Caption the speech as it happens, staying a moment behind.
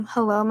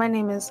Hello, my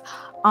name is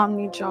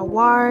Omni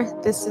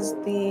Jahwar. This is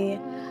the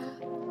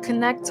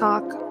Konnect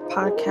Talk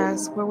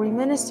podcast where we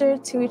minister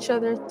to each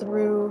other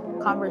through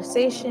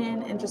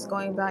conversation and just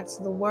going back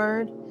to the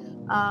word.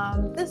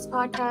 This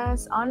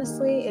podcast,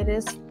 honestly, it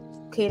is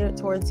catered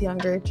towards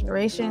younger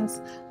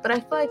generations, but I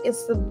feel like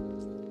it's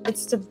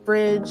to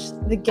bridge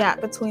the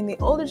gap between the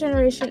older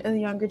generation and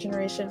the younger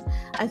generation.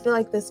 I feel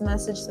like this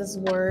message, this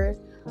word,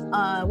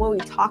 what we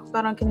talk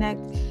about on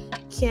Konnect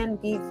can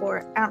be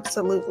for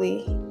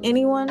absolutely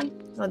anyone,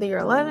 whether you're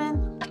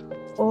 11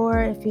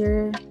 or if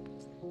you're,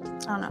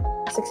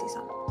 60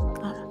 something. I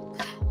don't know.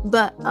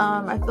 But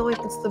I feel like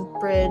it's the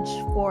bridge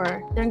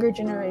for younger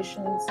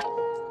generations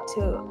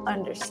to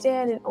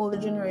understand, and older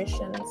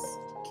generations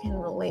can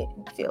relate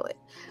and feel it.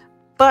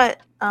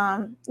 But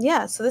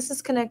so this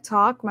is Konnect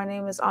Talk. My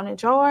name is Omni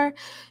Jahwar.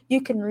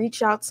 You can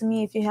reach out to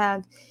me if you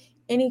have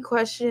any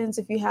questions,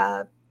 if you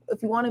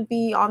want to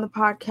be on the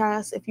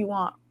podcast, if you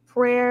want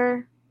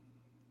prayer,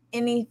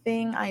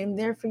 anything, I am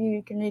there for you.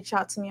 You can reach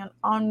out to me on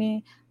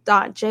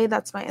omni.j,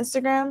 that's my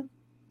Instagram,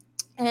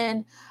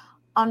 and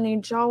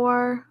Omni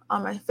Jahwar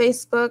on my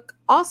Facebook.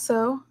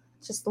 Also,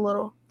 just a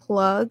little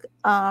plug,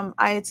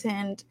 I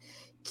attend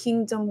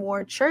Kingdom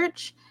War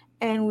Church,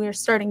 and we're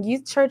starting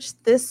youth church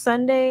this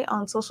Sunday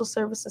on Social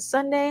Services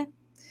Sunday.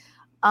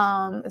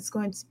 It's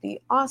going to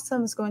be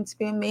awesome. It's going to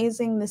be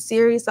amazing. The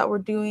series that we're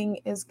doing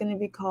is going to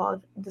be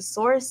called The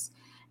Source.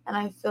 And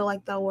I feel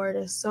like that word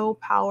is so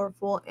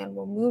powerful and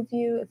will move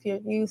you if you're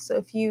youth. So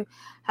if you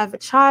have a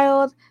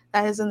child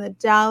that is in the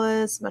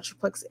Dallas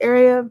Metroplex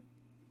area,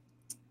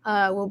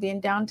 we'll be in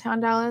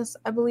downtown Dallas,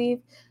 I believe.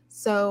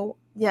 So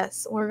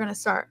yes, we're going to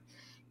start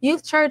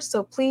youth church.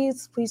 So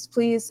please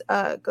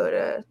go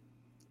to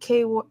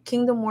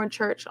Kingdom War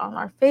Church on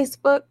our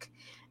Facebook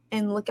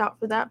and look out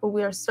for that. But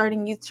we are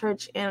starting youth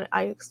church, and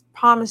I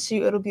promise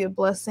you it'll be a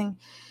blessing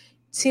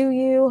to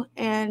you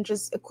and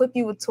just equip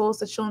you with tools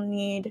that you'll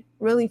need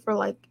really for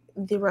like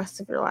the rest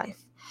of your life.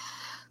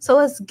 So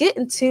let's get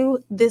into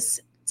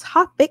this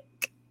topic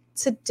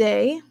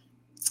today.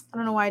 I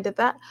don't know why I did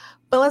that,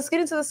 but let's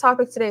get into this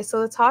topic today.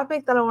 So the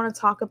topic that I want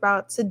to talk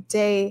about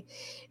today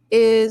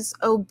is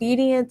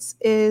obedience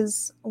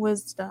is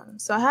wisdom.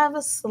 So I have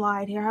a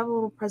slide here. I have a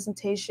little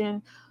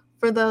presentation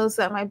for those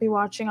that might be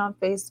watching on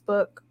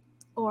Facebook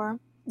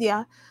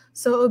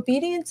So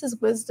obedience is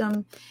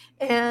wisdom,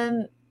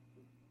 and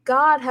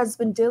God has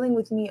been dealing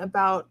with me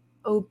about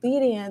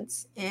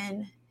obedience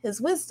and his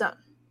wisdom.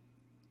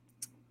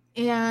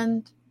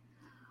 And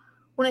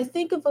when I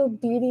think of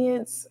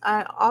obedience,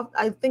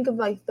 I think of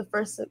like the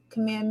first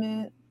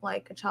commandment,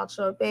 like a child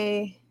should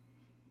obey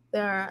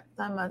thy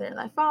mother and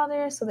thy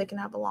father so they can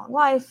have a long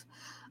life.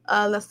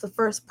 That's the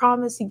first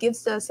promise he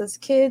gives to us as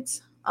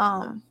kids.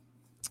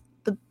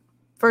 The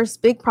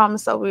first big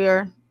promise that we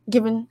are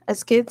given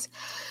as kids.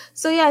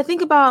 So yeah, I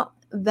think about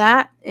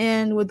that.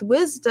 And with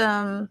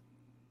wisdom,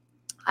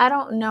 I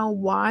don't know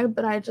why,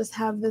 but I just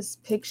have this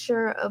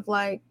picture of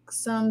like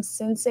some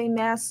sensei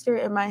master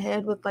in my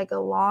head with like a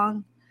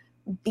long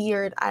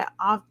beard.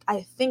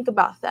 I think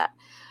about that.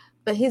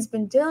 But he's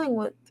been dealing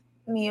with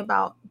me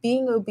about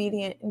being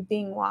obedient and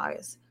being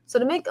wise. So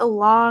to make a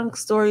long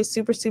story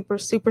super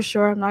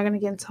short, I'm not going to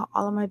get into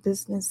all of my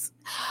business.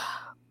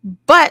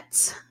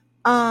 But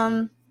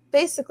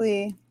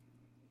basically,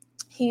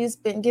 he's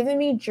been giving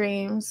me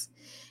dreams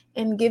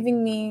and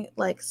giving me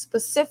like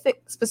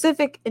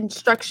specific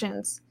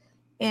instructions,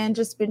 and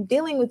just been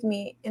dealing with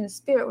me in the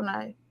spirit when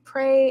I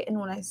pray and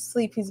when I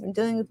sleep. He's been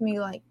dealing with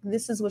me like,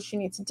 this is what you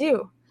need to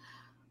do.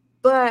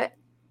 But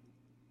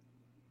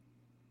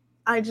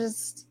I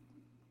just,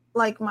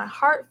 like, my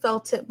heart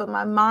felt it, but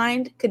my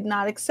mind could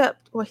not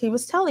accept what he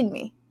was telling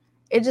me.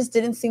 It just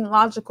didn't seem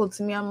logical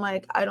to me. I'm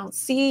like, I don't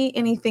see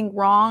anything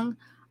wrong.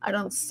 I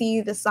don't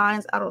see the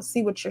signs. I don't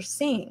see what you're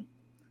seeing.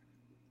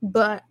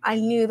 But I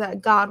knew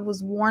that God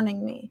was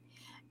warning me.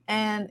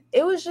 And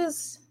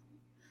it's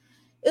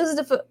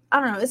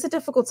a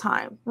difficult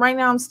time. Right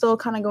now, I'm still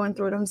kind of going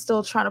through it. I'm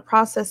still trying to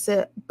process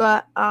it.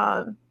 But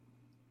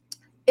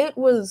it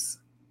was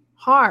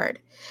hard.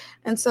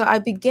 And so I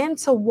began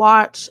to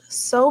watch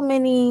so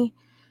many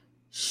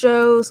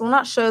shows, well,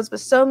 not shows, but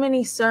so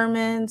many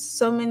sermons,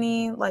 so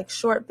many like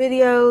short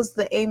videos,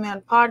 the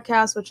Amen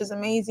podcast, which is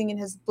amazing and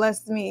has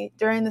blessed me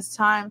during this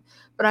time.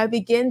 But I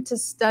began to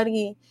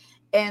study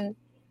and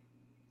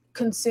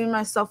consume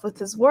myself with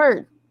his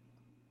word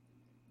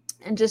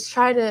and just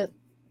try to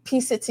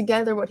piece it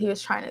together, what he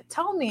was trying to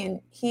tell me.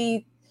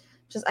 And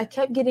I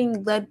kept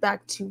getting led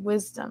back to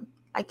wisdom.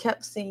 I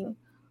kept seeing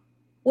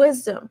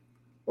wisdom,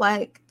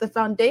 like the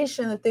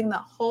foundation, the thing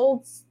that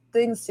holds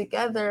things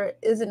together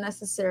isn't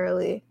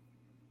necessarily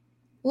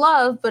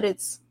love, but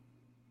it's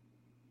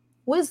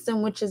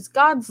wisdom, which is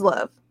God's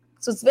love.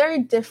 So it's very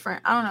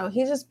different. I don't know.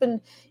 He's just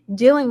been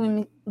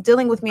dealing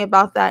with me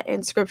about that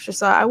in scripture.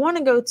 So I want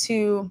to go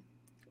to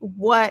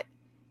what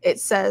it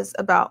says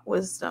about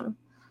wisdom.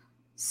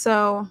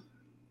 So,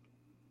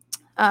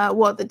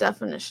 the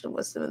definition of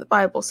wisdom in the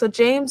Bible. So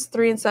James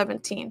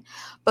 3:17.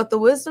 But the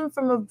wisdom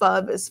from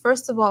above is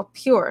first of all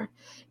pure.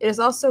 It is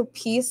also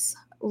peace,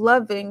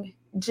 loving,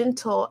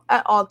 gentle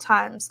at all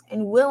times,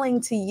 and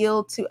willing to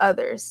yield to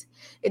others.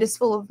 It is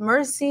full of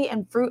mercy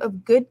and fruit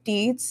of good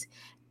deeds.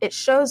 It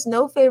shows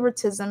no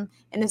favoritism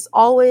and is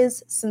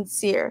always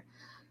sincere.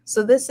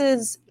 So this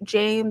is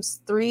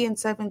James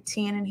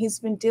 3:17, and he's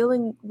been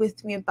dealing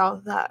with me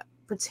about that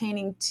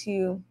pertaining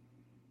to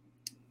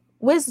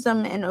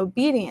wisdom and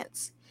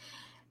obedience.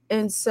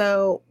 And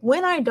so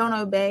when I don't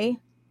obey,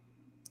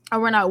 or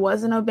when I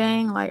wasn't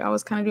obeying, like I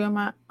was kind of doing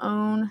my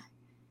own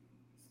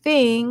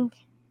thing,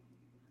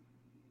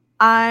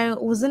 I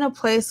was in a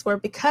place where,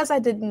 because I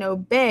didn't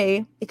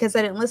obey, because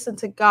I didn't listen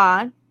to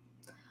God,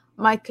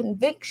 my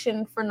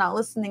conviction for not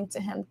listening to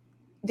him,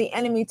 the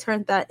enemy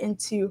turned that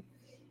into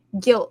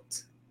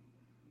guilt.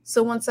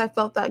 So once I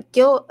felt that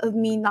guilt of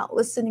me not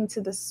listening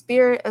to the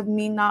Spirit, of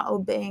me not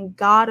obeying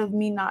God, of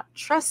me not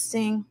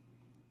trusting,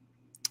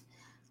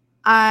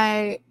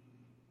 I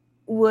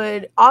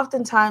would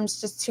oftentimes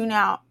just tune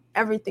out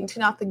everything,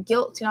 tune out the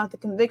guilt, tune out the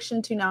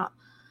conviction, tune out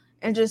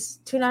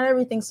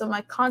everything, so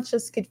my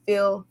conscience could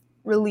feel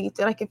relieved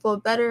and I could feel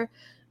better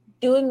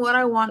doing what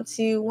I want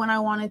to, when I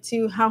wanted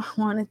to, how I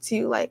wanted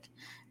to, like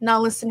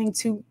not listening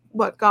to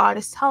what God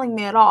is telling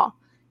me at all,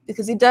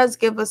 because he does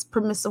give us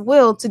permissive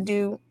will to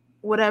do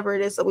whatever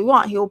it is that we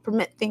want. He will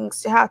permit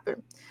things to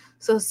happen.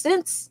 So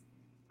since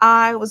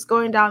I was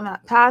going down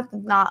that path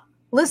of not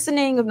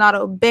listening, of not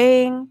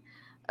obeying,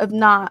 of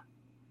not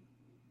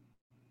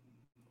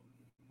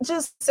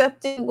just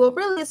accepting, well,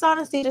 really it's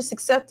honestly just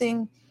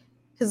accepting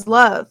his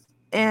love.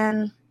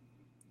 And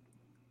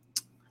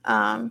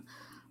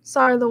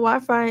sorry, the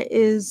Wi-Fi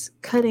is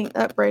cutting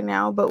up right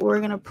now, but we're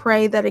gonna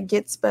pray that it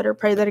gets better,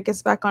 pray that it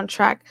gets back on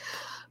track.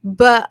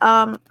 But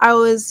I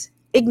was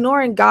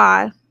ignoring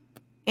God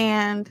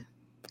and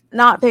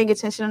not paying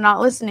attention and not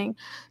listening.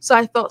 So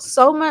I felt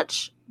so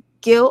much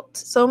guilt,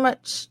 so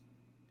much,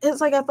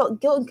 it's like I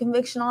felt guilt and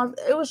conviction on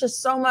it. Was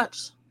just so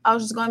much. I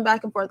was just going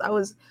back and forth. I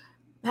was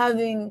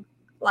having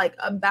like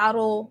a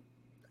battle.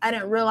 I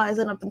didn't realize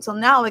it up until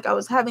now. Like I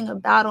was having a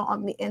battle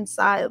on the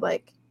inside.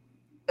 Like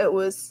it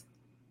was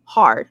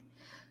hard.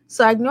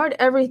 So I ignored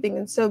everything.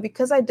 And so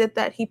because I did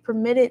that, he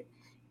permitted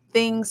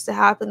things to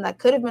happen that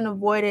could have been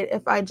avoided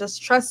if I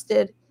just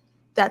trusted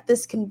that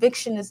this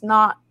conviction is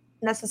not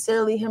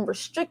necessarily him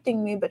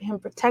restricting me, but him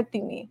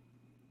protecting me.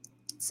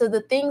 So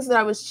the things that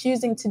I was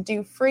choosing to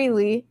do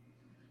freely,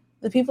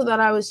 the people that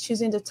I was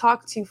choosing to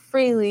talk to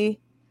freely,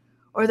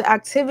 or the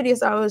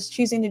activities I was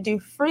choosing to do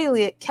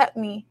freely, it kept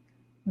me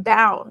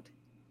bound.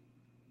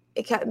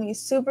 It kept me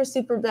super,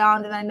 super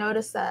bound. And I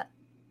noticed that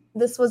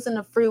this wasn't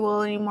a free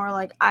will anymore.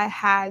 Like I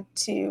had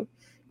to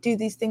do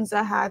these things.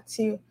 I had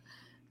to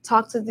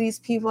talk to these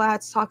people. I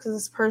had to talk to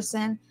this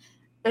person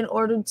in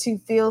order to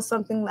feel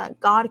something that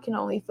God can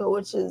only feel,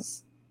 which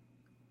is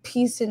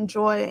peace and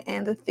joy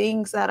and the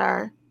things that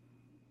are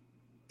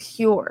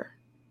pure.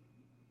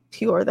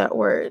 Pure, that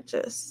word,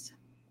 just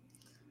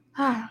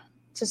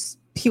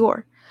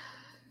pure.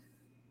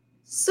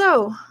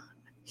 So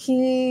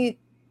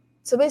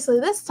basically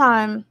this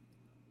time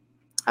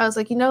I was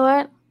like, you know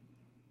what?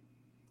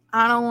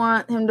 I don't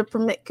want him to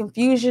permit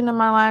confusion in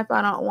my life.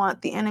 I don't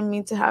want the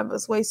enemy to have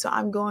his way. So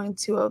I'm going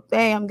to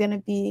obey. I'm going to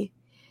be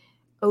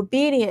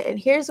obedient. And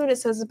here's what it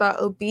says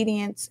about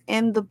obedience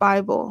in the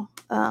Bible.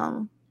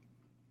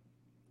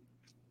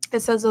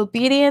 It says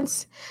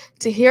obedience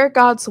to hear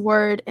God's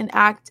word and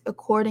act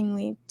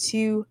accordingly,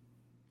 to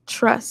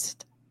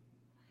trust.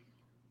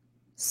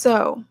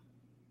 So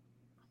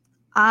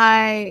did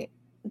I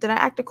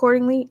act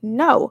accordingly?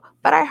 No,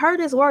 but I heard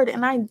his word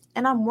and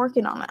I'm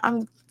working on it.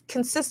 I'm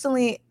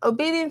consistently,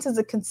 obedience is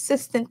a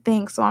consistent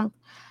thing. So I'm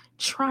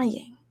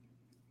trying.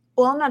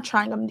 Well, I'm not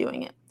trying, I'm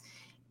doing it.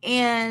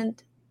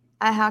 And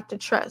I have to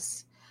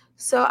trust.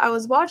 So I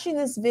was watching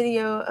this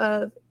video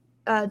of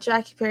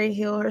Jackie Perry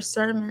Hill, her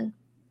sermon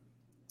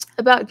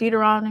about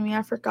Deuteronomy.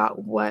 I forgot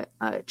what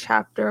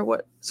chapter,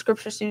 what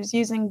scripture she was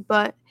using,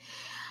 but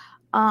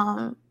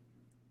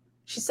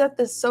she said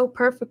this so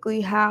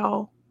perfectly,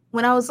 how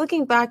when I was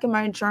looking back in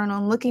my journal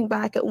and looking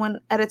back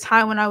at a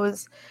time when I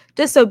was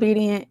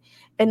disobedient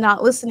and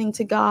not listening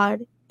to God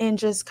and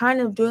just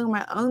kind of doing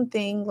my own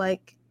thing,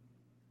 like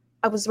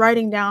I was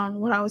writing down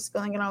what I was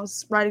feeling and I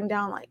was writing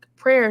down like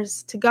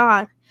prayers to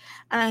God.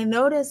 And I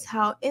noticed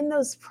how in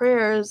those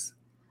prayers,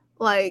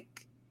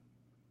 like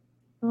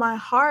my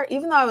heart,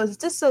 even though I was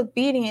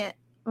disobedient,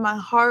 my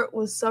heart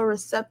was so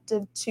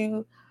receptive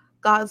to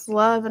God's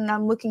love. And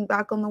I'm looking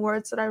back on the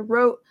words that I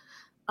wrote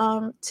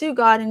to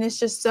God, and it's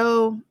just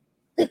so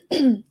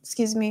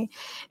excuse me,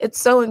 it's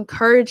so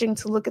encouraging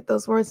to look at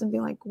those words and be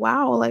like,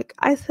 wow, like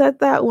I said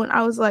that when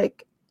I was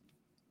like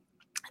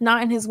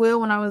not in his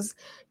will, when I was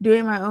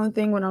doing my own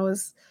thing, when I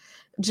was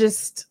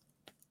just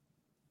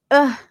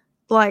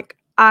like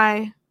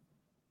I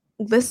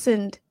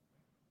listened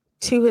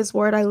to his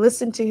word, I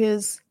listened to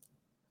his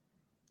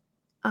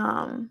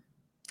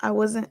I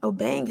wasn't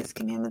obeying his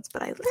commandments,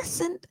 but I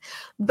listened.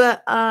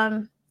 But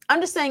I'm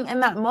just saying, in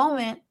that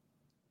moment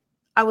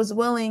I was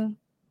willing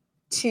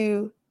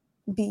to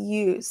be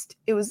used.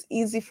 It was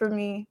easy for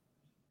me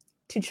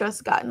to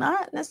trust God,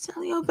 not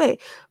necessarily obey,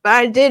 but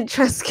I did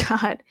trust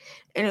God,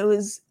 and it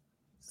was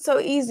so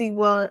easy.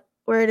 Well,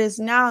 where it is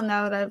now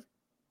that I've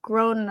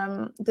grown and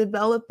I'm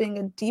developing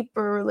a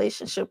deeper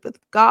relationship with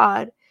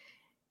God,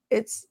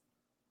 it's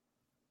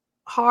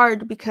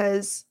hard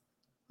because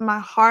my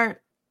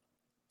heart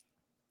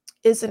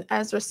isn't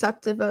as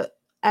receptive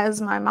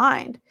as my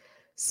mind.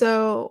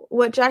 So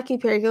what Jackie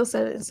Perry Gill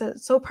said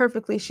so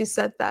perfectly. She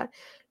said that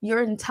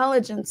your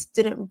intelligence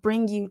didn't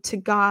bring you to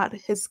God,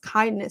 his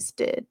kindness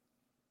did.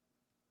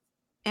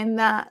 And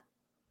that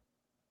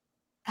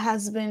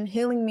has been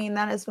healing me, and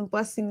that has been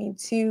blessing me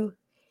to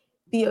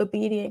be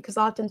obedient, because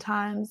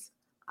oftentimes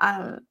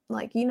I'm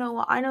like,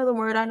 well, I know the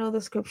word, I know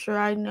the scripture,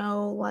 I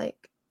know, like,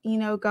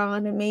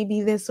 God, it may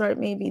be this or it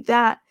may be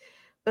that.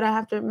 But I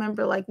have to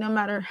remember, like, no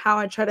matter how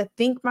I try to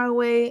think my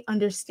way,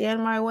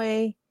 understand my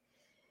way,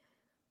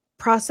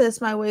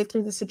 process my way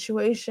through the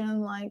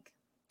situation, like,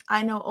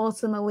 I know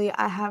ultimately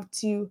I have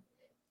to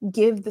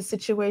give the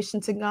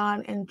situation to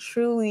God and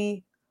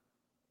truly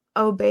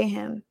obey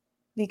him,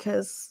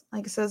 because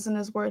like it says in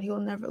his word, he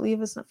will never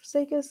leave us nor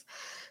forsake us.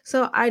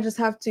 So I just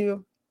have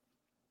to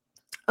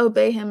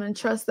obey him and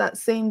trust that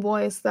same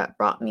voice that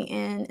brought me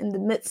in the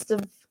midst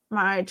of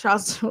my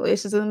trials and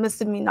tribulations, in the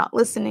midst of me not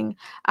listening.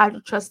 I have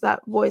to trust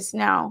that voice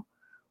now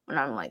when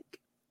I'm like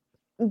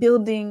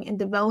building and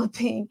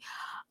developing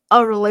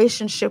a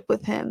relationship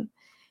with him.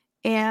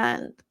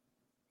 And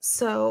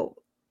so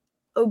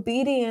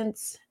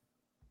obedience,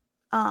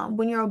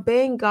 when you're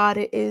obeying God,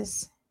 it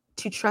is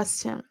to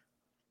trust him.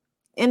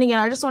 And again,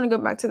 I just want to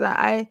go back to that.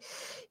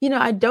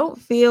 I don't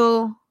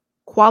feel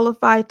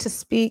qualified to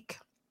speak.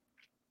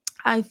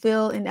 I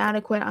feel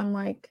inadequate. I'm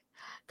like,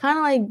 kind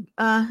of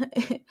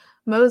like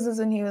Moses,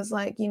 and he was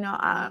like,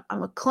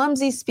 I'm a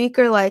clumsy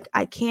speaker. Like,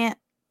 I can't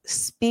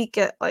speak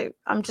at, like,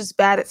 I'm just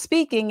bad at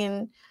speaking.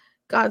 And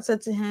God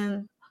said to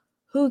him,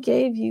 who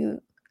gave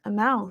you a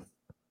mouth?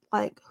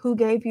 Like, who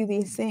gave you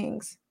these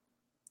things?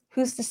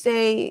 Who's to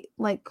say,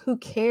 like, who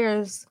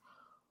cares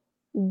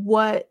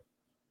what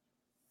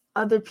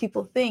other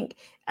people think?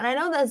 And I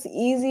know that's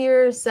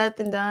easier said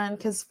than done,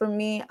 because for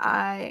me,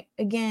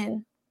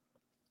 I'm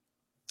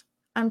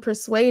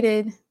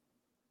persuaded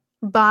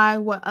by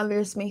what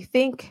others may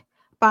think,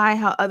 by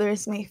how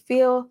others may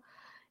feel,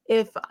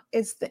 if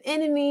it's the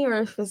enemy or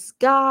if it's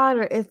God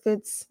or if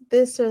it's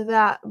this or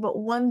that. But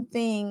one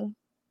thing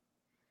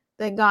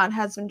that God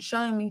has been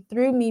showing me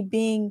through me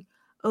being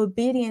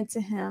obedient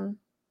to him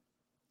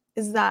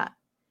is that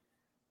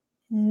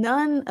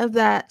none of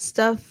that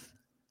stuff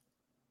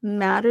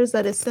matters.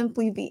 That is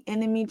simply the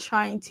enemy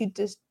trying to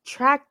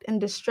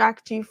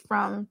distract you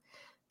from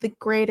the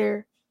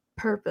greater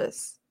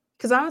purpose.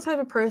 Because I'm the type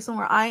of person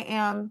where I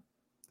am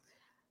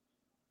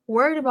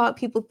worried about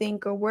people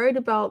think, or worried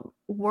about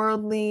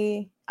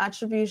worldly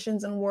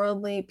attributions and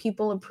worldly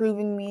people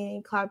approving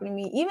me, clapping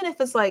me, even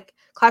if it's like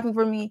clapping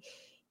for me,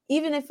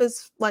 even if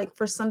it's like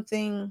for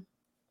something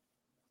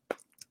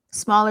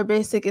small or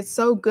basic. It's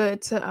so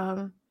good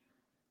to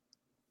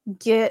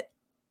get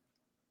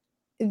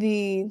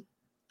the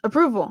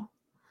approval.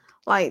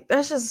 Like,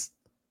 that's just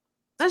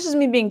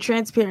me being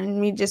transparent and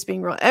me just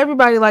being real.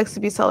 Everybody likes to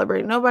be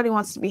celebrated. Nobody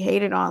wants to be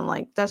hated on.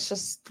 Like, that's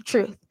just the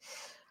truth.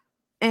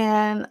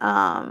 And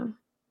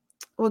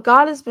what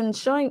God has been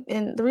showing,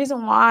 and the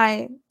reason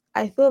why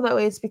I feel that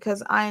way is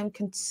because I am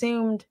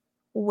consumed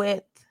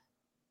with,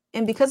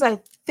 and because I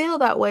feel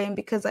that way and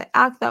because I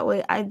act that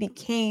way, I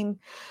became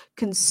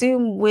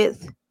consumed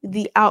with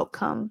the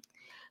outcome,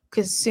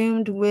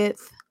 consumed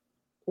with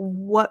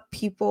what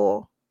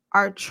people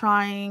are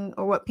trying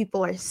or what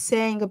people are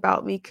saying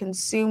about me,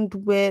 consumed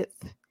with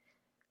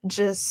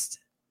just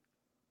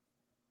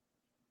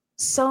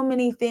so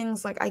many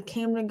things. Like, I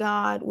came to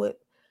God with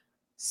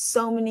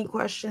so many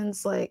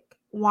questions, like,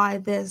 why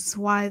this,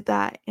 why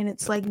that? And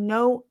it's like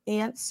no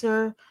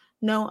answer,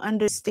 no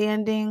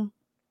understanding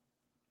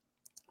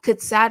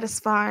could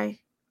satisfy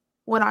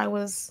what I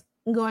was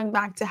going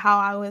back to, how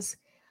I was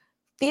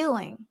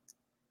feeling.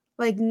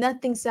 Like,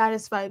 nothing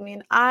satisfied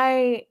me.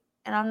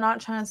 And I'm not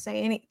trying to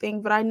say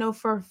anything, but I know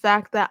for a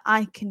fact that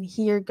I can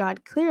hear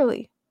God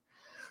clearly.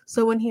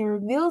 So when he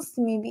reveals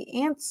to me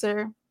the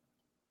answer,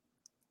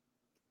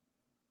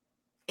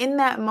 in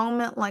that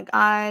moment, like,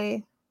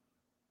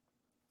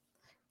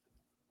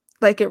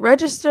 it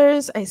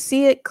registers, I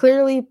see it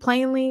clearly,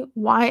 plainly,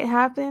 why it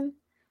happened,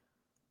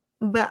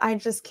 but I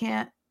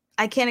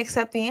can't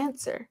accept the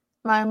answer.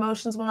 My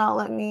emotions will not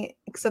let me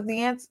accept the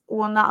answer,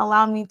 will not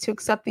allow me to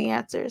accept the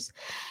answers.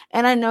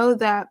 And I know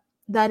that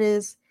that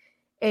is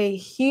a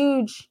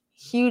huge,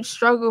 huge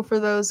struggle for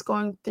those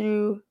going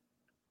through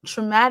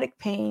traumatic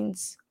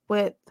pains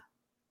with,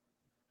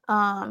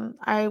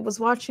 I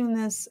was watching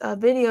this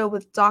video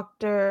with I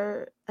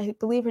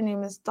believe her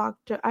name is her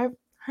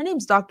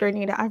name's Dr.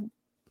 Anita. I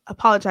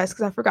apologize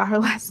because I forgot her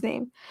last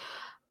name.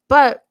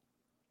 But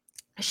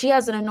she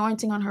has an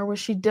anointing on her where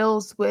she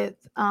deals with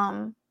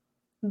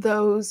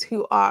those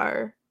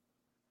that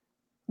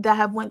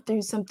have went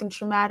through something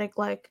traumatic,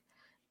 like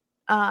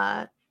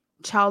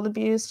child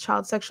abuse,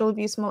 child sexual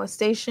abuse,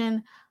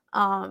 molestation,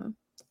 all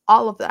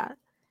of that.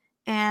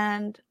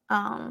 And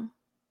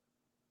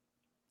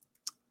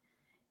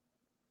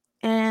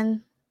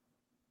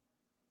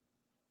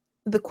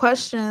the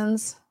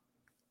questions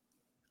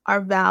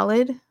are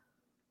valid.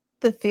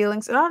 The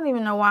feelings, and I don't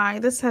even know why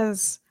this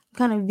has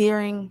kind of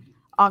veering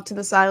off to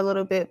the side a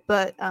little bit,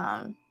 but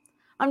I'm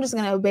just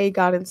going to obey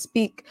God and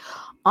speak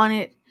on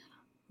it.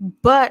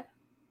 But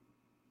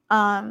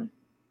and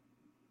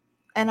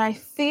I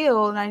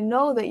feel and I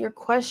know that your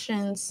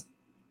questions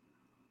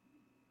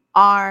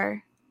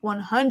are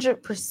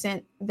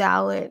 100%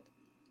 valid,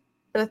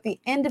 but at the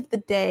end of the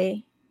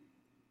day,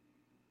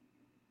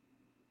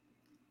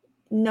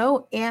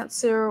 no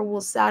answer will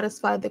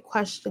satisfy the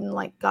question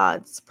like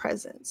God's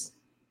presence.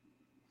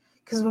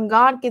 Because when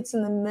God gets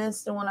in the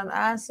midst and when I'm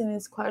asking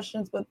these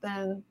questions, but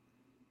then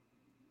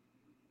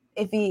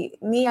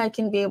I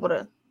can be able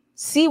to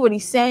see what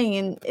he's saying,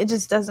 and it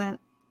just doesn't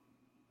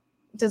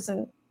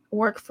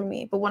work for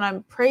me. But when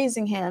I'm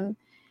praising him,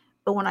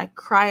 but when I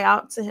cry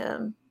out to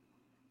him,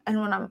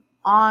 and when I'm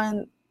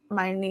on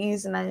my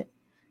knees and I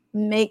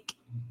make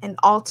an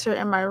altar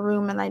in my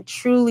room and I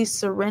truly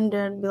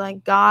surrender and be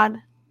like, God,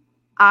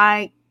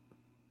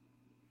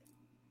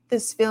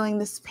 this feeling,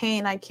 this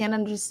pain, I can't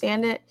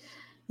understand it.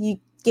 You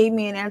gave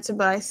me an answer,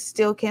 but I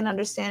still can't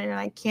understand it, and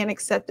I can't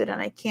accept it,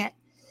 and I can't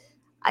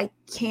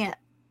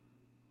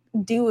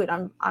do it.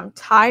 I'm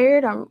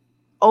tired. I'm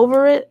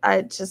over it.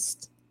 I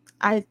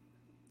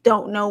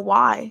don't know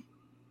why.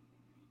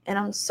 And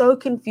I'm so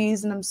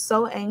confused and I'm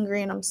so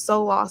angry and I'm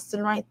so lost.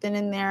 And right then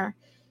and there,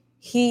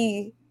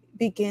 he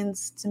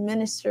begins to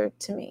minister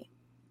to me.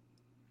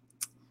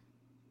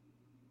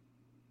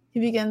 He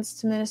begins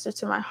to minister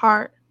to my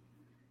heart,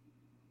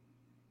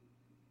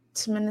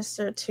 to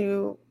minister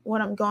to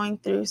what I'm going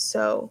through.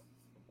 So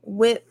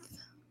with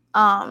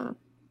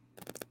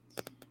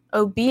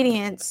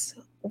obedience,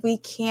 we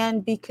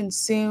can be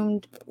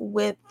consumed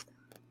with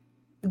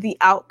the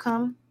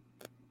outcome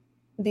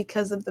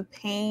because of the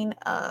pain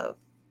of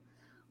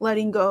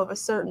letting go of a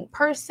certain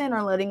person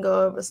or letting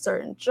go of a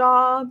certain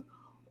job,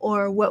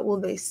 or what will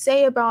they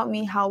say about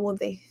me? How will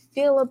they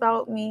feel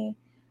about me?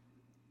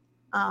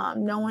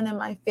 No one in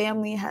my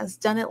family has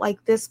done it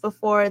like this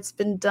before. It's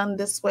been done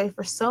this way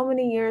for so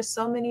many years,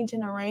 so many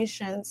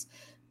generations.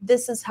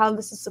 This is how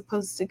this is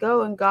supposed to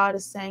go. And God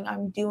is saying,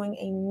 I'm doing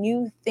a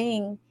new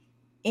thing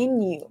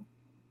in you.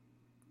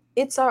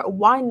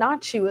 Why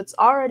not you? It's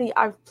already,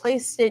 I've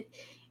placed it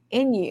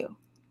in you.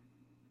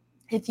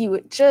 If you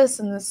would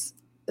just, in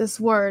this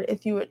word,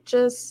 if you would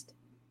just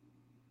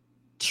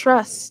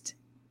trust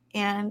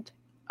and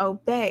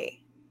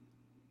obey.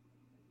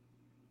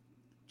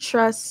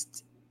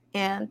 Trust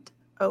and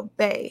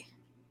obey.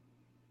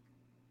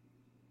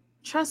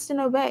 Trust and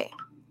obey.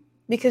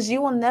 Because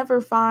you will never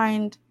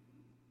find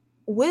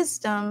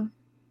wisdom,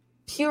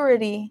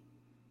 purity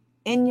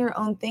in your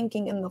own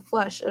thinking in the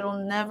flesh. It'll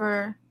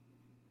never,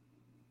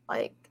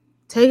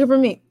 take it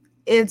from me.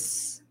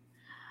 It's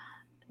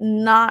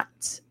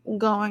not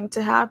going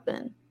to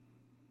happen.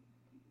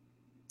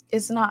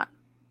 It's not.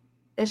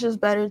 It's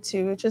just better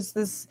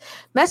this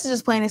message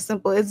is plain and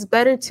simple. It's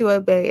better to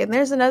obey. And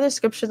there's another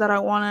scripture that I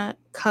want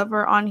to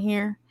cover on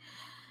here.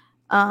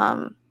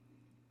 So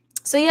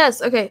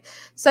yes, okay.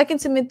 2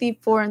 Timothy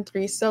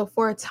 4:3. So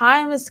for a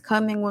time is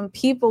coming when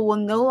people will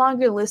no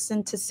longer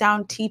listen to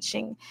sound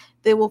teaching.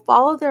 They will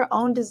follow their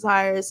own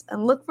desires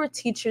and look for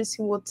teachers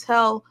who will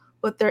tell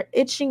what their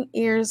itching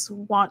ears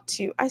want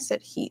to. I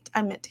said heat.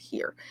 I meant to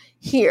hear.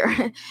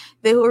 Hear.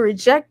 They will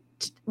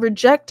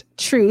reject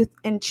truth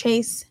and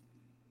chase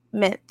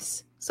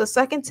myths. So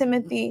 2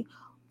 Timothy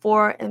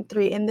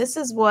 4:3. And this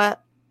is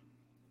what,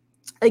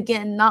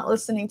 again, not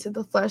listening to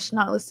the flesh,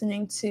 not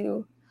listening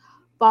to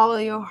follow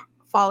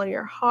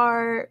your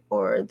heart,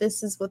 or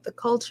this is what the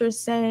culture is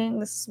saying.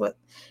 This is what,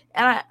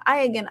 and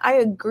I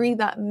agree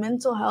that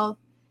mental health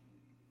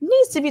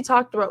needs to be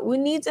talked about. We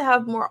need to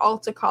have more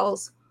altar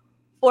calls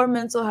for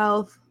mental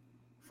health,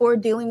 for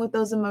dealing with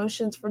those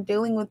emotions, for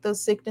dealing with those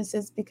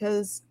sicknesses,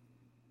 because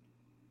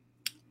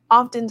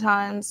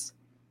oftentimes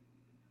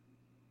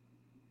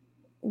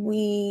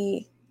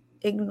we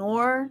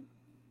ignore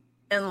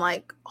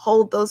and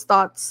hold those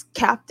thoughts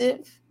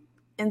captive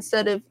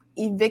instead of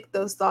evict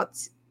those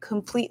thoughts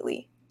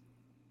completely.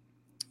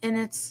 And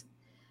it's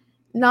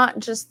not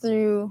just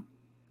through,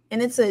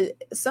 and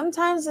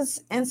sometimes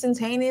it's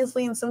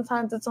instantaneously, and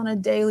sometimes it's on a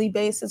daily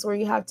basis where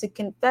you have to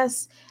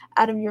confess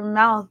out of your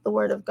mouth the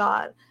word of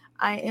God.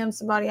 I am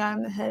somebody, I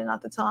am the head and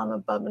not the tail, I'm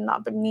above and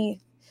not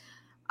beneath.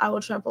 I will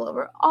trample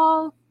over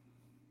all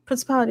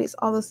principalities,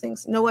 all those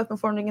things. No weapon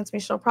formed against me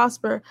shall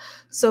prosper.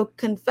 So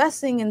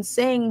confessing and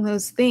saying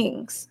those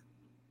things.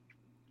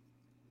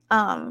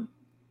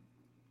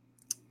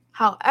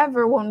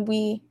 However, when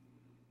we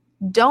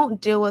don't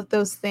deal with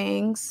those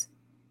things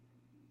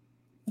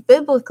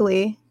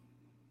biblically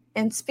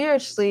and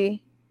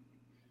spiritually,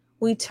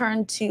 we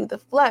turn to the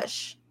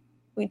flesh.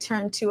 We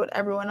turn to what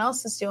everyone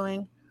else is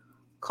doing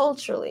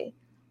culturally.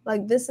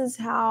 This is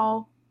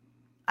how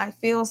I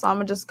feel, so I'm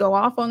going to just go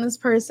off on this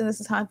person. This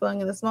is how I'm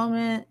feeling in this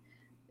moment,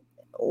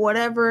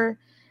 whatever.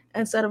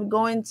 Instead of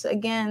going to,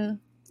 again,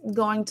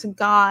 going to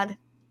God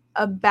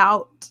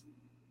about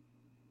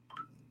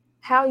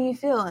how you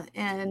feel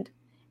and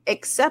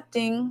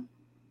accepting.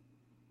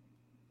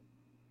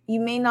 You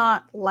may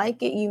not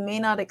like it, you may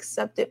not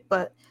accept it,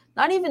 but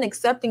not even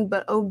accepting,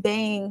 but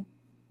obeying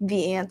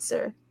the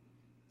answer.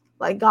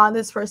 Like, God,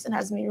 this person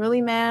has me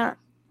really mad.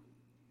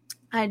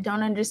 I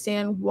don't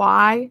understand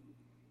why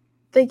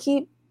they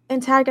keep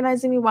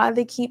antagonizing me, why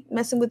they keep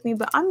messing with me,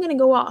 but I'm going to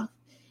go off.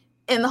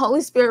 And the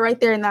Holy Spirit right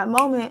there in that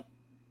moment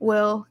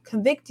will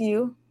convict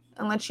you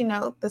and let you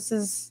know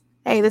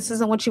hey, this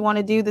isn't what you want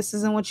to do. This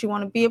isn't what you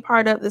want to be a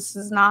part of. This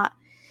is not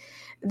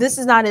it. This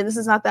is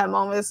not that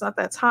moment. It's not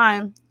that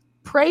time.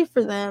 Pray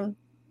for them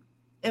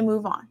and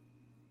move on.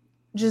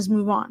 Just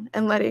move on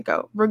and let it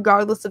go.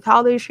 Regardless of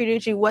how they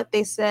treated you, what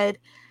they said,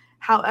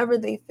 however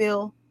they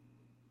feel,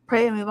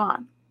 pray and move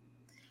on.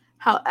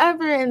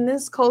 However, in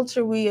this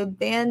culture, we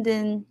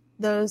abandon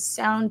those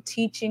sound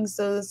teachings,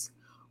 that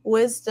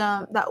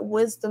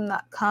wisdom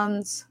that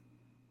comes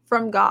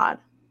from God.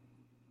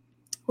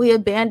 We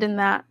abandon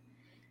that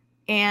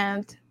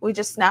and we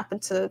just snap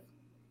into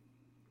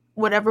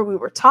whatever we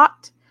were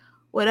taught,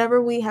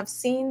 whatever we have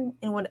seen,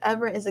 and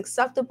whatever is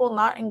acceptable,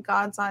 not in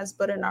God's eyes,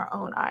 but in our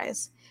own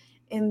eyes.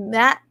 And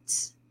that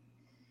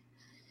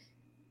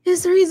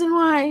is the reason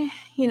why,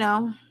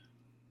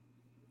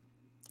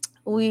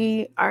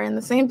 we are in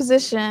the same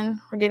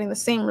position, we're getting the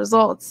same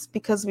results,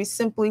 because we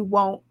simply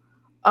won't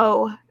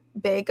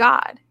obey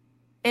God.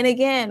 And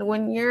again,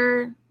 when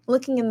you're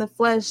looking in the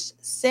flesh,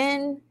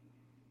 sin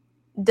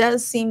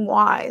does seem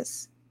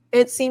wise.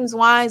 It seems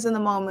wise in the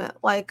moment.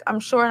 Like, I'm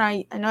sure, and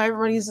I know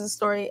everybody uses the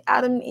story,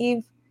 Adam and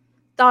Eve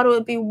thought it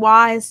would be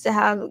wise to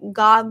have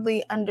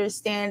godly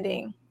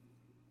understanding.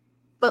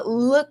 But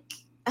look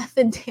at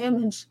the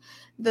damage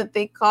that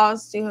they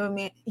caused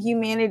to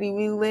humanity.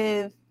 We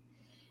live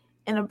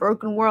in a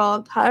broken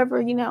world.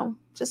 However,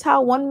 just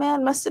how one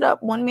man messed it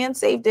up, one man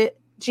saved it,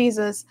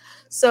 Jesus.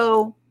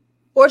 So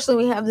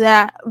fortunately we have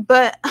that.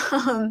 But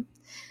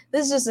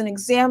this is just an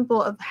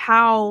example of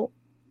how,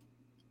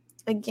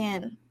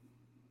 again,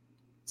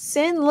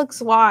 sin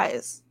looks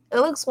wise. It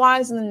looks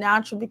wise in the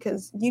natural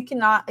because you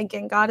cannot,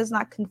 again, God is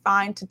not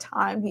confined to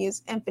time. He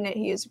is infinite.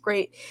 He is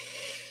great.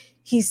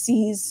 He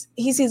sees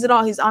it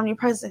all. He's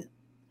omnipresent.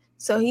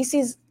 So he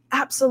sees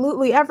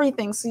absolutely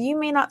everything. So you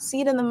may not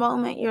see it in the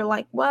moment. You're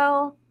like,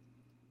 well,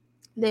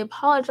 they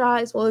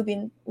apologize. Well,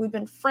 we've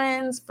been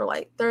friends for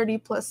like 30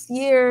 plus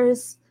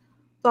years,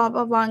 blah,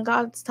 blah, blah. And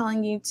God's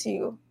telling you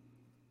to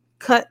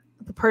cut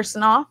the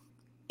person off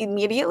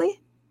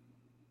immediately.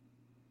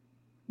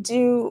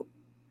 And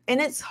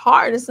it's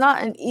hard. It's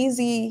not an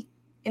easy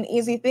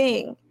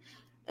thing.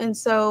 And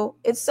so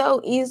it's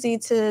so easy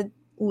to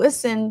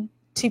listen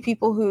to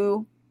people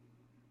who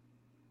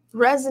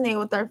resonate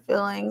with our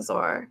feelings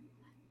or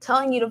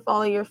telling you to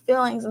follow your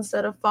feelings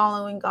instead of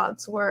following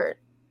God's word.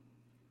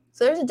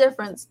 So there's a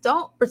difference.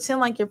 Don't pretend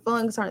like your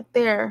feelings aren't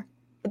there,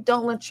 but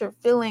don't let your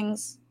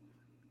feelings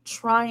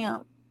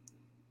triumph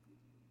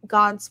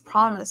God's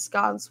promise,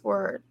 God's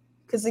word.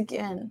 Because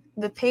again,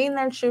 the pain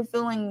that you're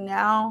feeling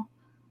now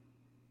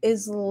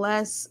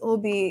will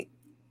be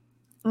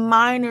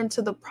minor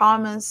to the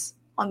promise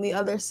on the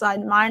other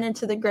side, minor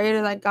to the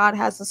greater that God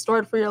has in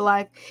store for your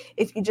life,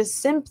 if you just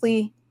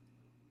simply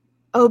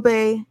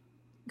obey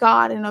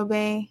God and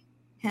obey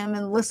him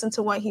and listen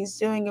to what he's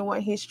doing and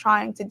what he's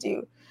trying to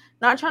do.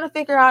 Not trying to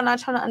figure out, not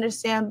trying to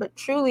understand, but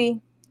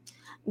truly,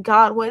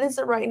 God, what is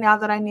it right now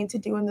that I need to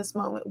do in this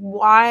moment?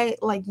 Why,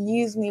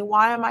 use me?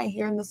 Why am I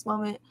here in this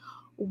moment?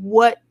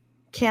 What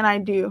can I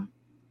do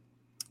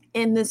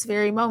in this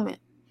very moment?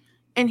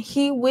 And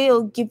he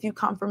will give you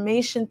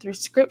confirmation through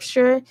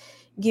scripture,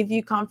 give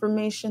you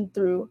confirmation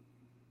through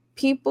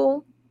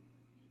people,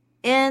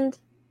 and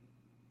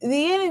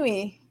the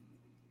enemy.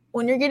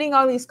 When you're getting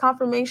all these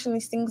confirmation,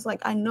 these things like,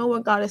 I know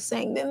what God is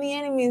saying, then the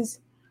enemy's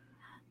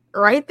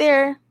right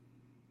there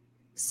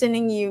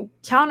sending you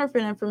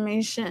counterfeit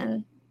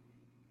information,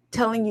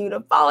 telling you to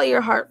follow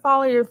your heart,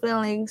 follow your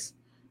feelings.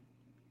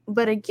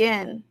 But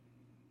again,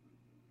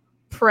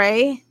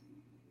 pray,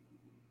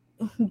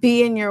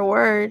 be in your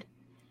word,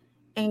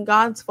 and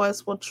God's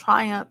voice will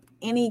triumph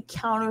any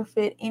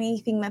counterfeit,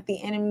 anything that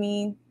the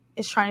enemy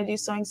is trying to do.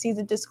 Sowing seeds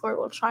of discord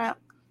will triumph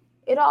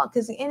it all,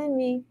 because the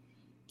enemy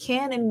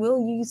can and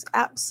will use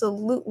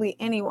absolutely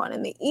anyone.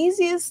 And the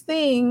easiest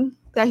thing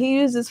that he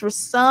uses for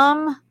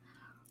some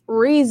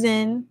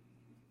reason,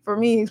 for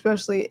me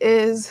especially,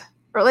 is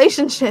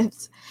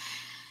relationships.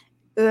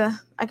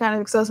 I kind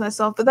of expose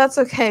myself, but that's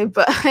okay.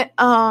 But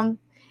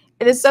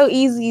it is so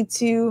easy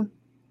to,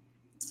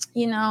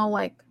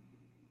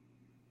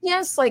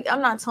 yes,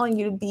 I'm not telling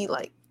you to be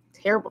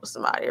terrible to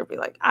somebody or be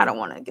I don't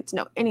want to get to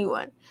know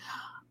anyone.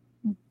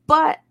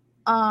 But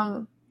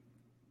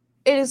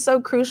it is so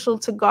crucial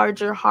to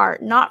guard your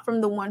heart, not from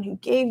the one who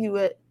gave you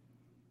it,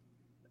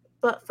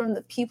 but from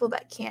the people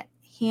that can't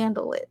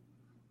handle it,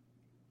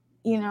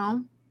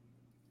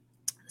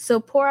 So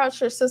pour out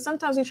so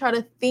sometimes we try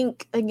to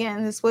think,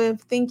 again, this way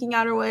of thinking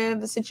out our way of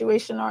the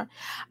situation, or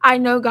I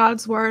know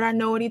God's word, I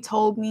know what he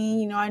told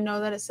me, I know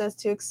that it says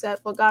to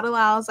accept what God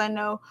allows, I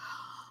know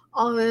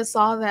all this,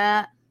 all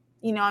that.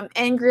 I'm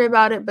angry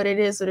about it, but it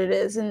is what it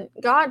is. And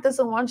God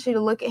doesn't want you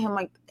to look at him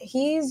like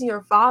he's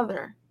your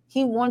father.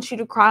 He wants you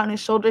to cry on his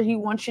shoulder. He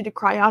wants you to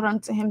cry out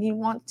unto him. He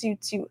wants you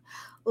to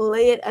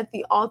lay it at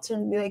the altar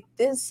and be like,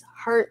 this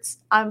hurts.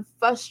 I'm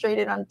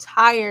frustrated. I'm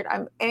tired.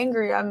 I'm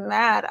angry. I'm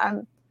mad.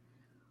 I'm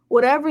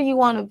whatever you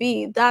want to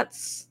be.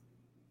 That's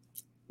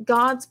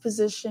God's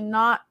position,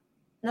 not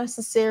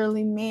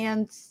necessarily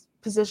man's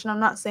position. I'm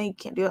not saying you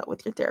can't do that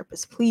with your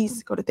therapist.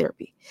 Please go to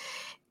therapy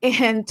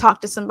and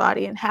talk to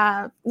somebody and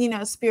have,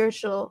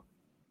 spiritual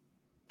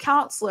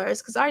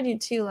counselors. Because I do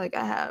too. Like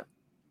I have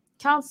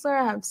counselor,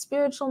 I have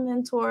spiritual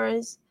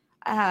mentors,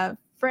 I have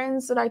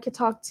friends that I could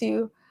talk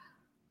to.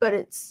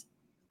 But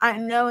I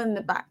know at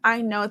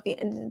the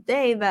end of the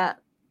day that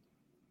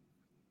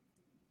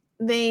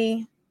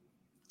they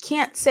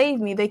can't save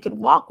me. They could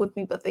walk with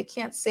me, but they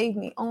can't save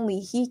me. Only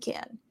he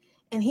can.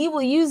 And he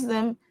will use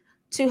them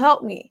to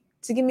help me,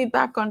 to get me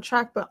back on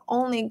track. But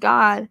only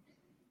God,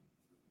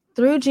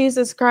 through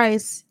Jesus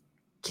Christ,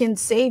 can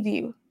save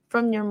you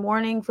from your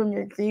mourning, from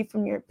your grief,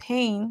 from your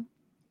pain.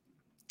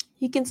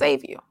 He can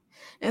save you.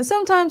 And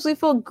sometimes we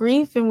feel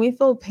grief and we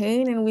feel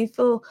pain and we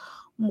feel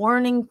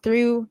mourning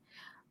through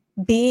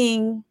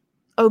being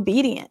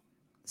obedient.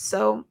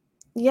 So,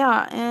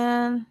 yeah.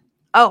 And,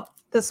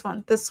 this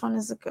one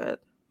is a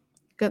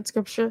good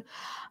scripture.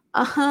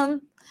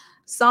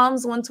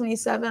 Psalms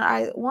 127.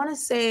 I want to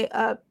say,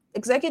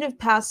 executive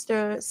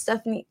pastor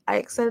Stephanie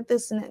Ike said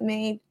this, and it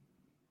made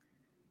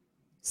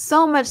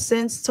so much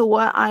sense to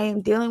what I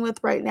am dealing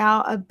with right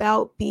now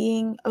about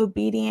being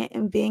obedient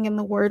and being in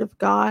the word of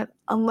God.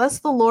 Unless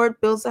the Lord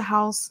builds a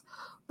house,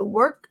 the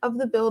work of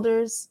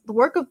builders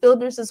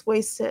is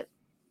wasted.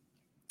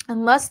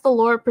 Unless the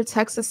Lord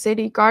protects a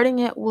city, guarding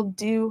it will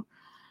do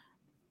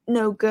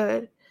no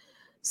good.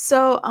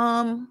 So,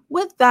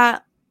 with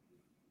that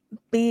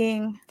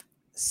being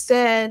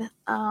said,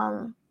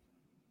 I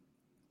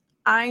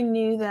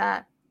knew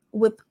that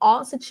with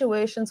all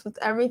situations, with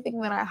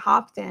everything that I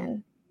hopped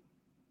in,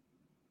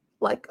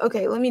 like,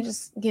 okay, let me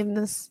just give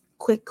this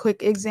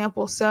quick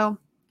example. So,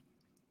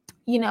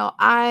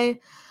 I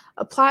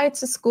applied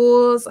to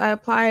schools. I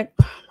applied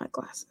my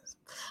glasses.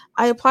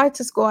 I applied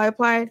to school. I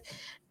applied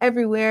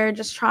everywhere,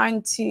 just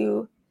trying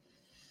to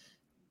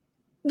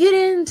get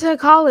into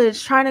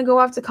college, trying to go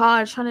off to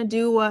college, trying to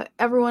do what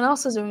everyone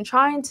else is doing,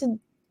 trying to,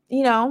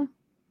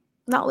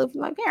 not live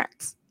with my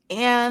parents.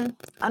 And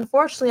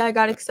unfortunately, I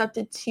got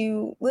accepted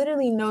to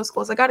literally no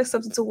schools. I got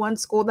accepted to one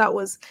school that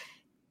was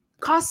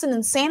cost an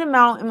insane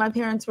amount, and my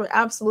parents were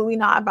absolutely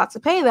not about to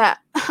pay that.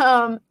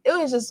 It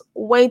was just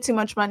way too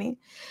much money.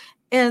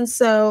 And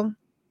so,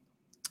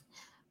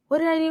 what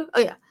did I do? Oh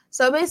yeah.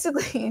 So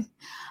basically,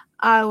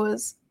 I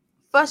was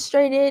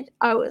frustrated.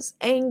 I was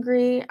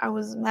angry. I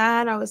was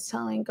mad. I was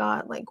telling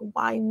God, like,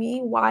 why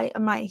me? Why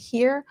am I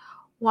here?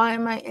 Why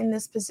am I in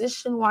this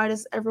position? Why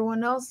does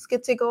everyone else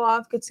get to go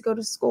off, get to go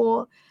to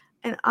school?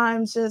 And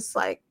I'm just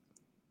like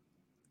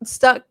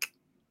stuck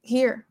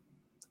here.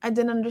 I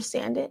didn't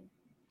understand it.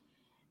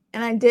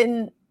 And I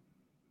didn't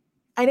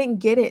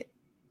get it.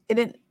 It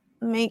didn't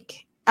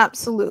make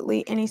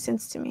absolutely any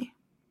sense to me.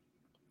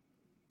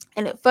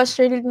 And it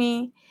frustrated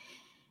me.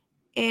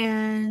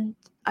 And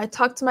I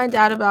talked to my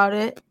dad about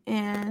it.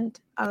 And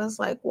I was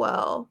like,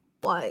 well,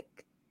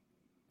 like,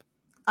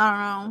 I don't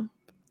know,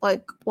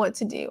 like, what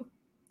to do.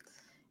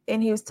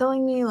 And he was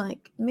telling me,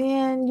 like,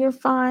 man, you're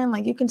fine.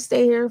 Like, you can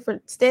stay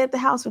at the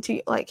house for 2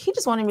 years. Like, he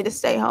just wanted me to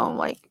stay home,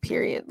 like,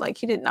 period. Like,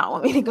 he did not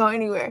want me to go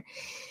anywhere.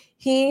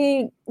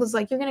 He was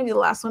like, you're going to be the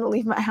last one to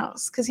leave my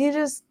house. Because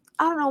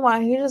I don't know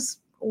why, he just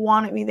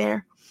wanted me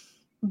there.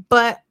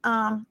 But,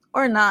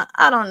 or not,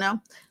 I don't know.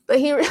 But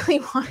he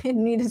really wanted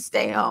me to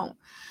stay home.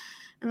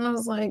 And I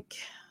was like,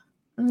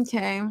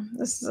 okay,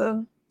 this is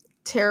a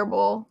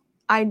terrible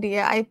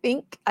idea. I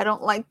think I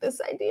don't like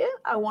this idea.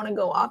 I want to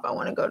go off. I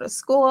want to go to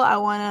school. I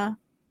want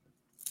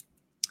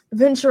to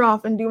venture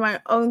off and do my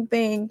own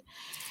thing.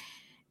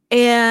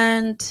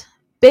 And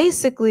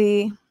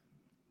basically,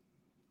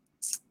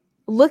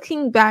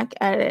 looking back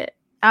at it,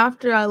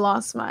 after I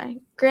lost my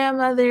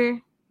grandmother,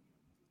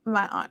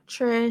 my Aunt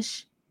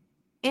Trish,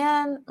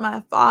 and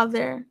my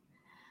father,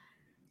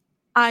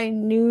 I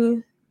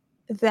knew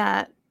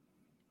that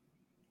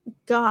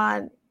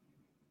God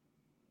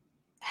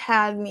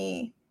had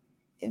me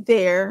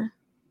there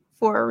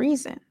for a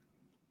reason.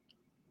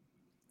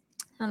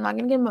 I'm not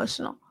gonna get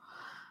emotional,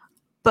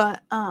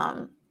 but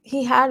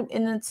he had,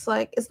 and it's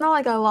like, it's not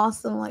like I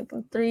lost him like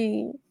in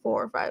 3,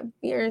 4, 5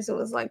 years. It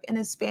was like in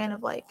a span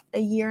of like a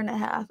year and a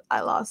half.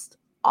 I lost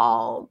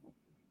all,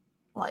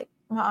 like,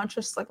 my Aunt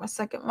Trish, like my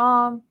second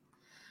mom.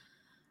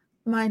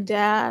 My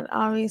dad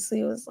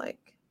obviously was like,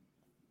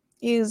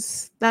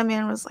 that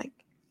man was like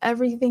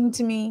everything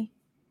to me.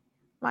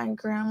 My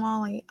grandma,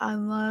 like, I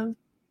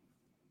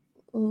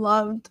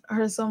loved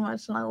her so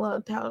much, and I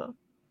loved how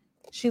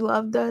she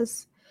loved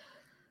us.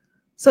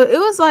 So it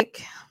was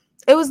like,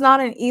 it was not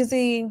an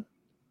easy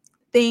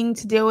thing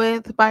to deal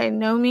with by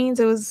no means.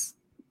 It was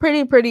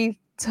pretty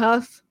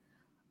tough,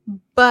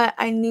 but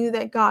I knew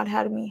that God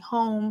had me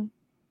home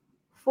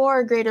for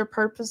a greater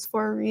purpose,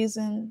 for a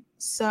reason.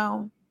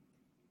 So,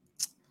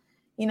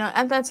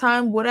 at that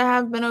time, would I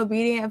have been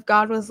obedient if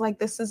God was like,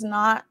 this is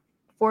not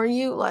for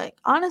you? Like,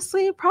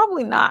 honestly,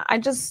 probably not.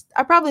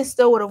 I probably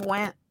still would have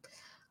went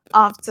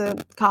off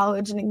to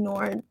college and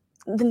ignored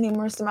the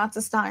numerous amounts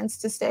of signs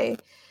to stay.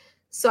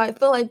 So I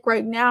feel like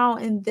right now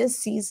in this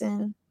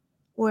season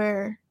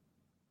where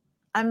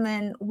I'm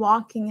in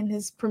walking in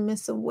his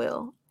permissive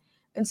will.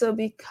 And so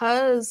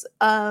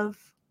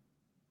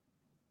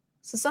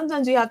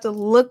sometimes you have to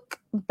look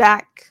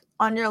back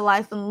on your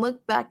life and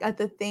look back at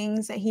the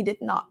things that he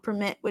did not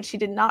permit, which he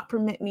did not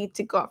permit me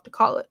to go off to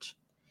college.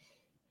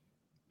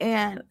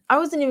 And I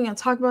wasn't even going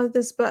to talk about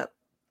this, but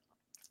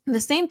the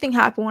same thing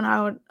happened when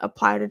I would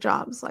apply to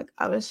jobs. Like,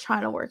 I was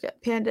trying to work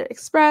at Panda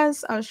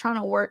Express. I was trying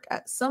to work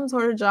at some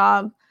sort of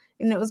job.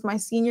 And it was my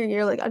senior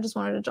year. Like, I just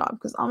wanted a job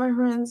because all my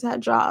friends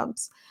had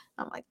jobs.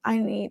 I'm like, I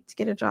need to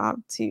get a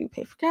job to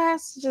pay for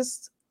gas,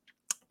 just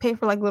pay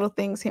for like little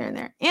things here and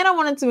there. And I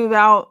wanted to move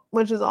out,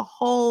 which is a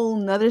whole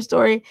nother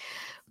story.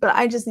 But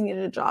I just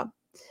needed a job.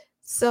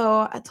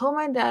 So I told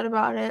my dad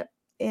about it.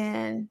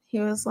 And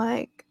he was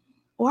like,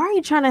 why are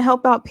you trying to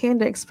help out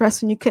Panda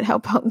Express when you could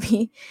help out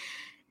me?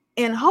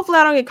 And hopefully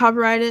I don't get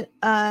copyrighted.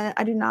 I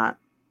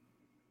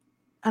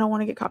don't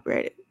want to get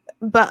copyrighted.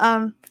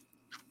 But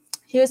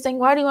he was saying,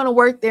 why do you want to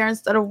work there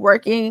instead of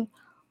working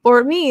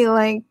for me?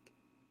 Like,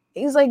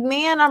 he's like,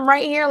 man, I'm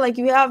right here. Like,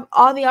 you have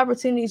all the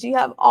opportunities. You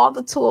have all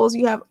the tools.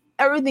 You have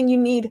everything you